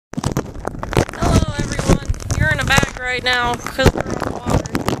right now because we're on the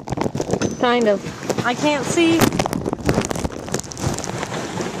water. Kind of. I can't see.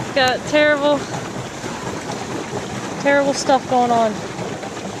 Got terrible stuff going on.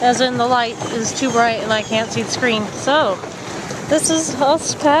 As in the light is too bright and I can't see the screen. So, this is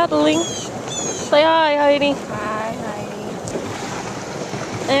us paddling. Say hi, Heidi. Hi, Heidi.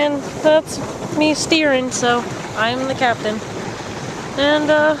 And that's me steering, so I'm the captain.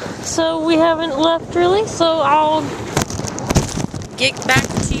 And so we haven't left really, so I'll get back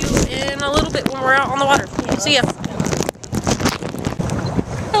to you in a little bit when we're out on the water. Yeah, see ya.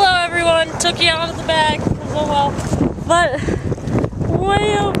 Hello everyone, took you out of the bag, oh well. But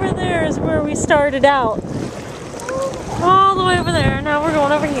way over there is where we started out. All the way over there, now we're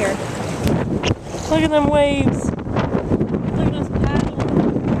going over here. Look at them waves. Look at us paddling.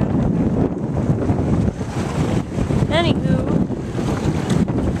 Anywho,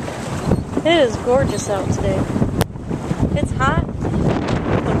 it is gorgeous out today. It's hot.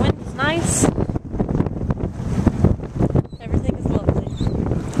 The wind is nice. Everything is lovely.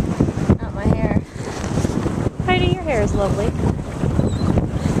 Not my hair. Heidi, your hair is lovely.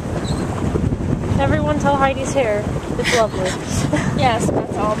 Everyone tell Heidi's hair it's lovely. Yes,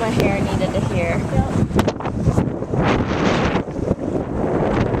 that's all my hair needed to hear. Yep.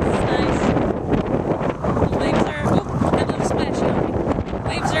 It's nice. The waves are, oh, got a little splashy on me.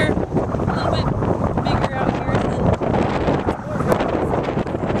 Waves are a little bit bigger out here than,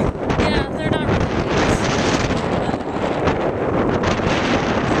 yeah, they're not really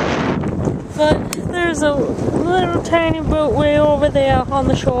waves. But there's a little tiny boat way over there on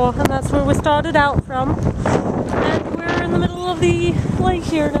the shore, and that's where we started out from. And we're in the middle of the lake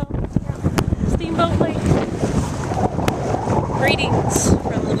here now. Steamboat Lake. Greetings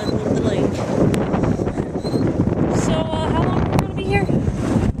from the middle of the lake. So, how long are we going to be here?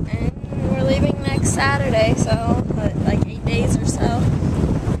 And we're leaving next Saturday, so like 8 days or so.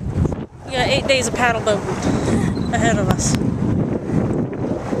 We got 8 days of paddle boat ahead of us.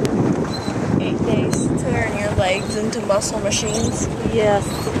 8 days to turn your legs into muscle machines. Yes.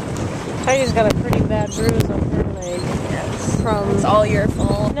 Heidi's got a pretty bad bruise on her leg. Yes. From... It's all your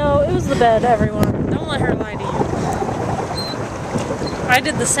fault. No, it was the bed, everyone. Don't let her lie to you. I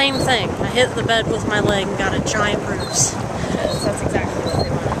did the same thing. I hit the bed with my leg and got a giant bruise. Because that's exactly what they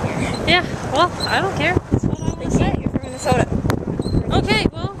want to hear. Yeah, well, I don't care. That's what I want to say. You're from Minnesota. Okay,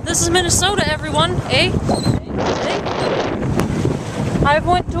 well, this is Minnesota, everyone. Eh? I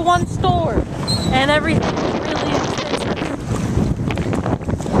went to one store, and everything was really expensive.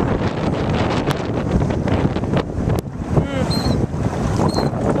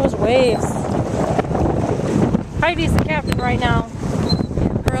 Those waves. Heidi's the captain right now,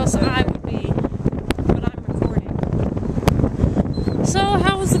 or else I would be, but I'm recording. So,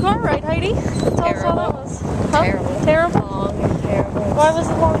 how was the car ride, Heidi? Tell us how that was. Huh? Terrible. Terrible? Long and terrible. Why was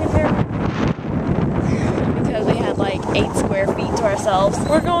it long and terrible? Because we had like 8 square feet to ourselves.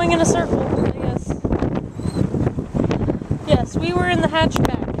 We're going in a circle, I guess. Yes, we were in the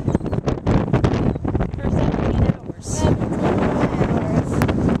hatchback for 17 hours. 17 hours.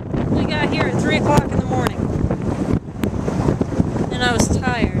 We got here at 3 o'clock in the morning. And I was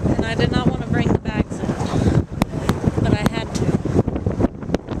tired, and I did not want to bring the bags in. But I had to.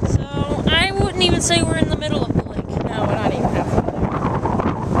 So, I wouldn't even say we're in the middle of the lake. No, we're not even halfway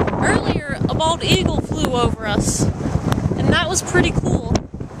there. Earlier, a bald eagle flew over us. And that was pretty cool,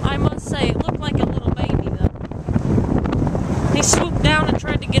 I must say. It looked like a little baby, though. He swooped down and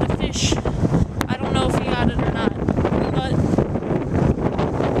tried to get a fish. I don't know if he got it or not. But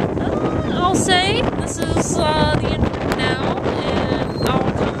I'll say this is the end of it now, and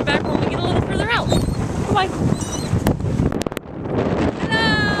I'll come back when we get a little further out. Bye-bye. Hello!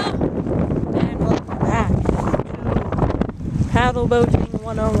 And welcome back to Paddle Boating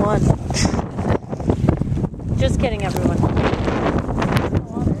 101. Just kidding, everyone.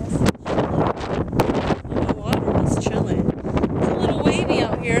 The water is chilly. It's a little wavy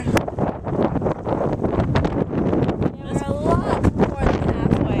out here. Yeah, we're a lot more than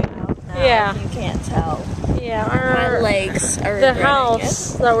halfway out now. Yeah. You can't tell. Yeah, My legs are the regretting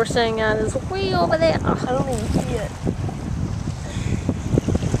house that we're staying at is way over there. I don't even see it.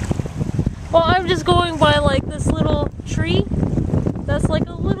 Well, I'm just going by like this little tree. That's like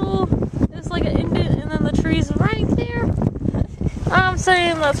a little, it's like an indent, and then the tree's right there. I'm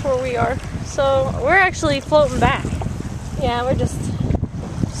saying that's where we are. So we're actually floating back. Yeah, we're just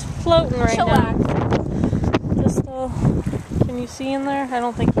floating right now. Just can you see in there? I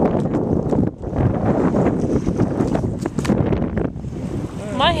don't think you can.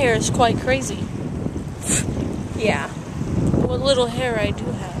 My hair is quite crazy. Yeah. What little hair I do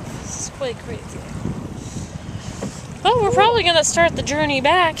have. It's quite crazy. Well, we're probably gonna start the journey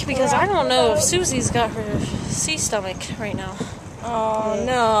back because I don't know if Siouxsie's got her sea stomach right now. Oh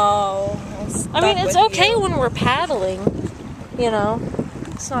no. I mean, it's okay when we're paddling, you know.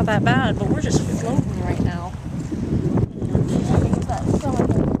 It's not that bad, but we're just floating right now.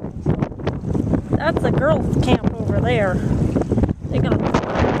 That's the girl camp over there. They got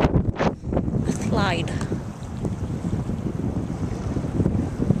a slide.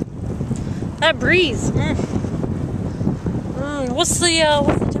 That breeze. What's the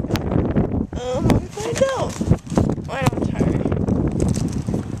temperature? Let me find out. Why don't I?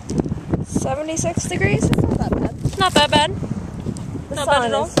 76 degrees? It's not that bad. Not that bad. The Not sun bad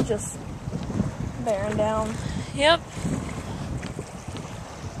at all. is just bearing down. Yep.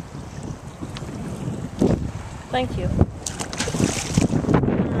 Thank you.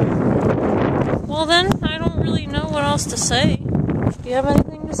 Well then, I don't really know what else to say. Do you have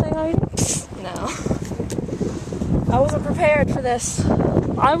anything to say, Heidi? No. I wasn't prepared for this.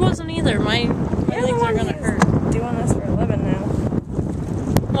 I wasn't either. My legs are gonna hurt. Doing this for a living now.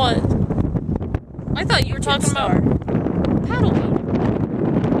 What? I thought you were talking about paddle boating.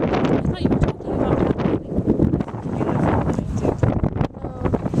 I thought you were talking about paddle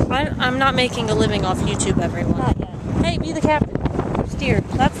boating. I'm not making a living off YouTube, everyone. Not yet. Hey, be the captain. Steer.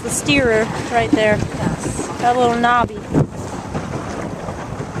 That's the steerer right there. Yes. That little knobby. Let's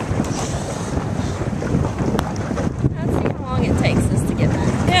see how long it takes us to get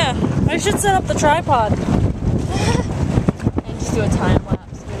back. Yeah, I should set up the tripod. And just do a time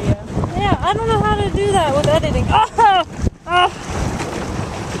lapse video. Yeah, I don't know how to do that with editing.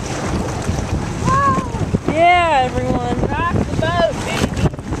 Yeah, everyone. Rock the boat, baby.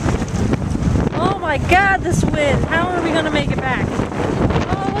 Oh my God, this wind. How are we gonna make it back?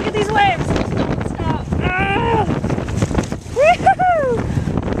 Oh, look at these waves. Don't stop. Woohoo!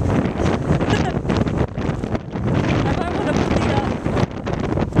 I might want to put the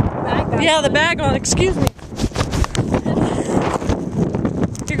the bag on. Excuse me.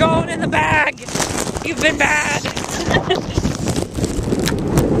 You're going in the bag. You've been bad.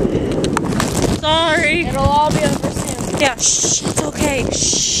 Sorry. It'll all be over soon. Yeah, shh, it's okay.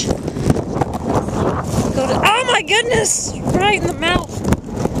 Shh. Go to, oh my goodness! Right in the mouth.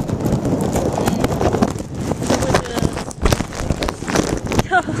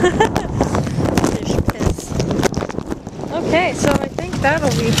 Fish piss. Okay, so I think that'll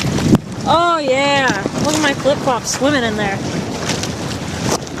be. Oh yeah! Look at my flip flops swimming in there.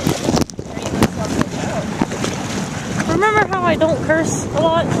 Remember how I don't curse a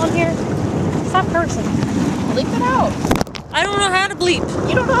lot on here? Stop cursing. Bleep it out. I don't know how to bleep.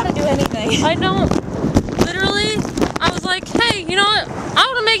 You don't know how to do anything. I don't. Literally, I was like, hey, you know what? I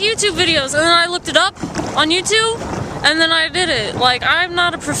want to make YouTube videos. And then I looked it up on YouTube, and then I did it. Like, I'm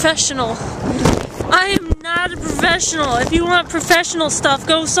not a professional. I am not a professional. If you want professional stuff,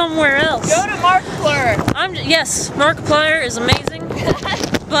 go somewhere else. Go to Markiplier. Yes, Markiplier is amazing.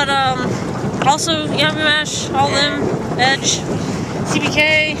 But, also, Yummy Mash, all them, Edge,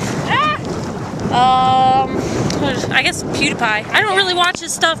 CBK. I guess PewDiePie. I don't really watch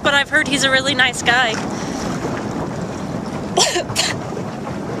his stuff, but I've heard he's a really nice guy.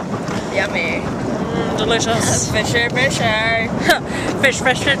 Yummy. Delicious. Fisher. Fish,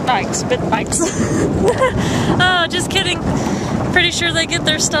 bit bikes. Oh, just kidding. Pretty sure they get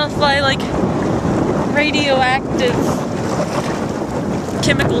their stuff by, like, radioactive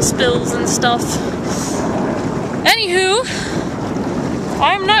chemical spills and stuff. Anywho,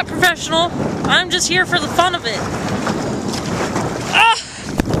 I'm not professional. I'm just here for the fun of it. Ah!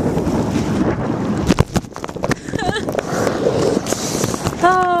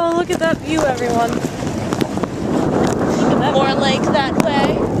 Oh, look at that view, everyone. More lake that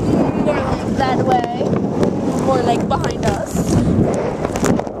way. More lake that way. More lake behind us.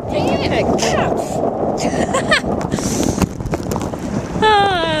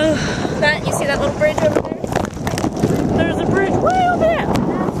 That, you see that little bridge over there? There's a bridge way over there.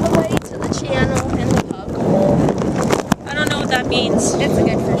 That's the way to the channel and the pub. I don't know what that means. It's a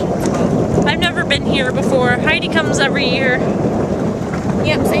good fishing spot. I've never been here before. Heidi comes every year.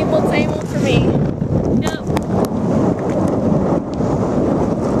 Yep, same old for me. Yep.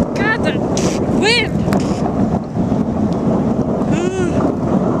 God, the wind.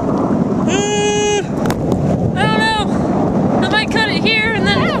 I don't know. I might cut it here and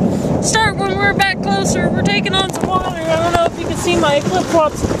then start when we're back closer. We're taking on some water. I don't know if you can see my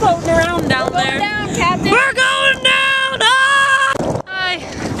flip-flops floating around down there. Go down, Captain. We're going down! Ah! Hi.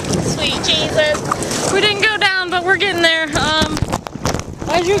 Sweet Jesus. We didn't go down, but we're getting there.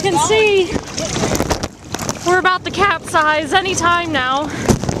 As you can see, we're about to capsize any time now.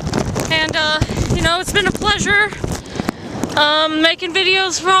 And, you know, it's been a pleasure Making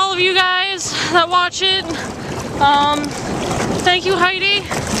videos for all of you guys that watch it. Thank you, Heidi,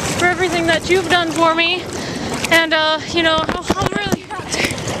 for everything that you've done for me. And, you know, I'll really...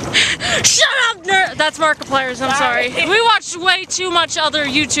 Shut up, nerd! That's Markiplier's, I'm sorry. We watch way too much other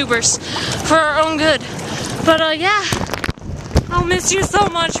YouTubers for our own good. But, yeah, I'll miss you so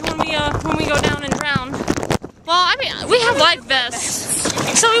much when we go down and drown. Well, I mean, we have life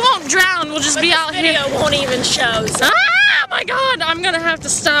vests, so we won't drown, we'll just be out here. This video won't even show, so. Ah, my God, I'm gonna have to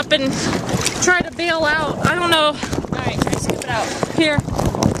stop and try to bail out. I don't know. Alright, try to scoop it out. Here.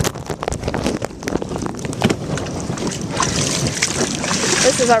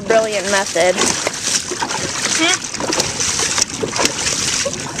 This is our brilliant method.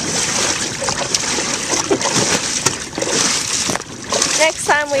 Next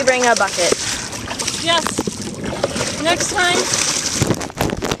time we bring a bucket. Yes. Next time,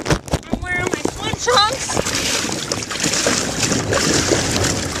 I'm wearing my swim trunks.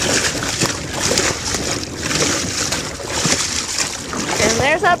 And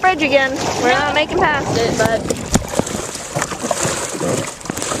there's that bridge again. We're not making past it, but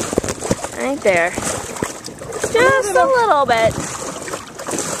right there. Just a little bit.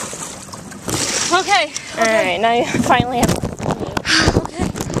 Okay. Alright, now you finally have. Okay.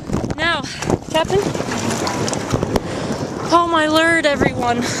 Now, Captain. Oh my lord,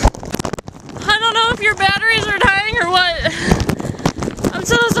 everyone. I don't know if your batteries are dying or what. I'm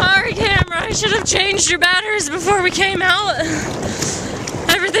so sorry, camera. I should have changed your batteries before we came out.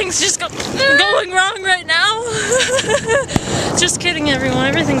 Everything's just going wrong right now. Just kidding, everyone.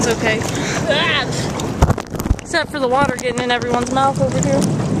 Everything's okay. Except for the water getting in everyone's mouth over here.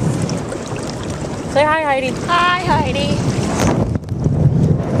 Say hi, Heidi. Hi, Heidi.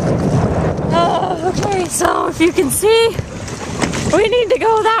 Oh, okay, so if you can see, we need to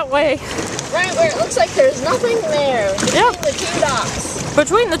go that way. Right where it looks like there's nothing there. Between the two docks.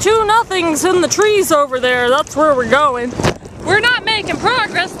 Between the two nothings and the trees over there, that's where we're going. We're not making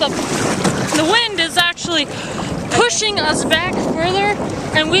progress. The wind is actually pushing us back further,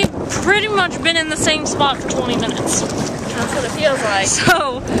 and we've pretty much been in the same spot for 20 minutes. That's what it feels like.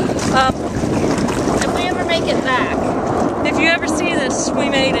 So, if we ever make it back. If you ever see this, we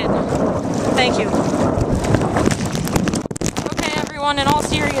made it. Thank you. Okay, everyone, in all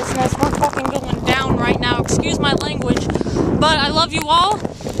seriousness, we're fucking going down right now. Excuse my language, but I love you all,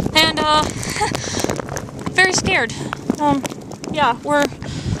 and, very scared. Yeah,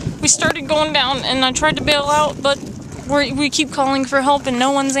 we started going down, and I tried to bail out, but we keep calling for help, and no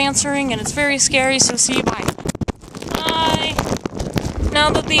one's answering, and it's very scary, so see you, bye. Bye.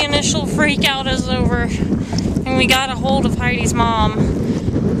 Now that the initial freak out is over, and we got a hold of Heidi's mom,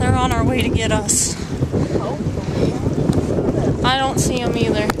 they're on our way to get us. I don't see them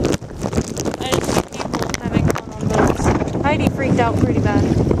either. I just see people having fun on boats. Heidi freaked out pretty bad.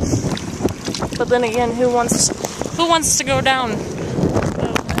 But then again, who wants to go down?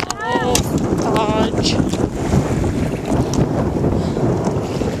 Oh, Dodge.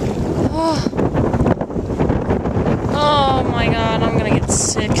 Oh my God, I'm gonna get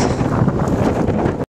sick.